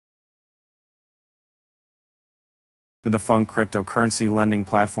The defunct cryptocurrency lending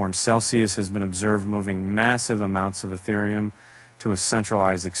platform Celsius has been observed moving massive amounts of Ethereum to a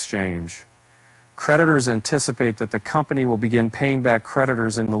centralized exchange. Creditors anticipate that the company will begin paying back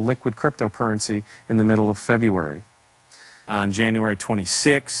creditors in the liquid cryptocurrency in the middle of February. On January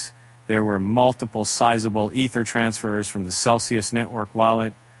 26, there were multiple sizable Ether transfers from the Celsius network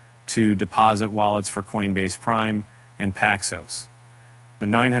wallet to deposit wallets for Coinbase Prime and Paxos. The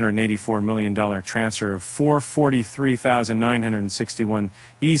 $984 million transfer of 443,961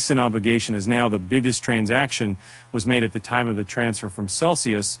 ETH in obligation is now the biggest transaction was made at the time of the transfer from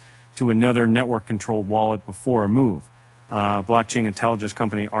Celsius to another network-controlled wallet before a move. Blockchain intelligence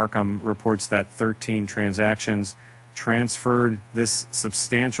company Arkham reports that 13 transactions transferred this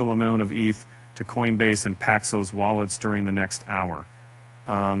substantial amount of ETH to Coinbase and Paxos wallets during the next hour.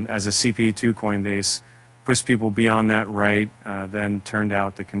 As a CP2 Coinbase pushed people beyond that right, then turned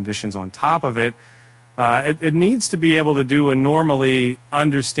out the conditions on top of it. It needs to be able to do and normally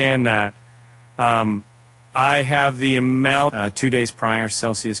understand that. I have the amount. 2 days prior,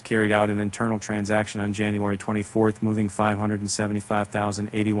 Celsius carried out an internal transaction on January 24th, moving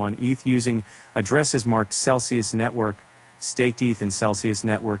 575,081 ETH using addresses marked Celsius Network, staked ETH in Celsius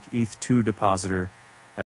Network ETH2 depositor,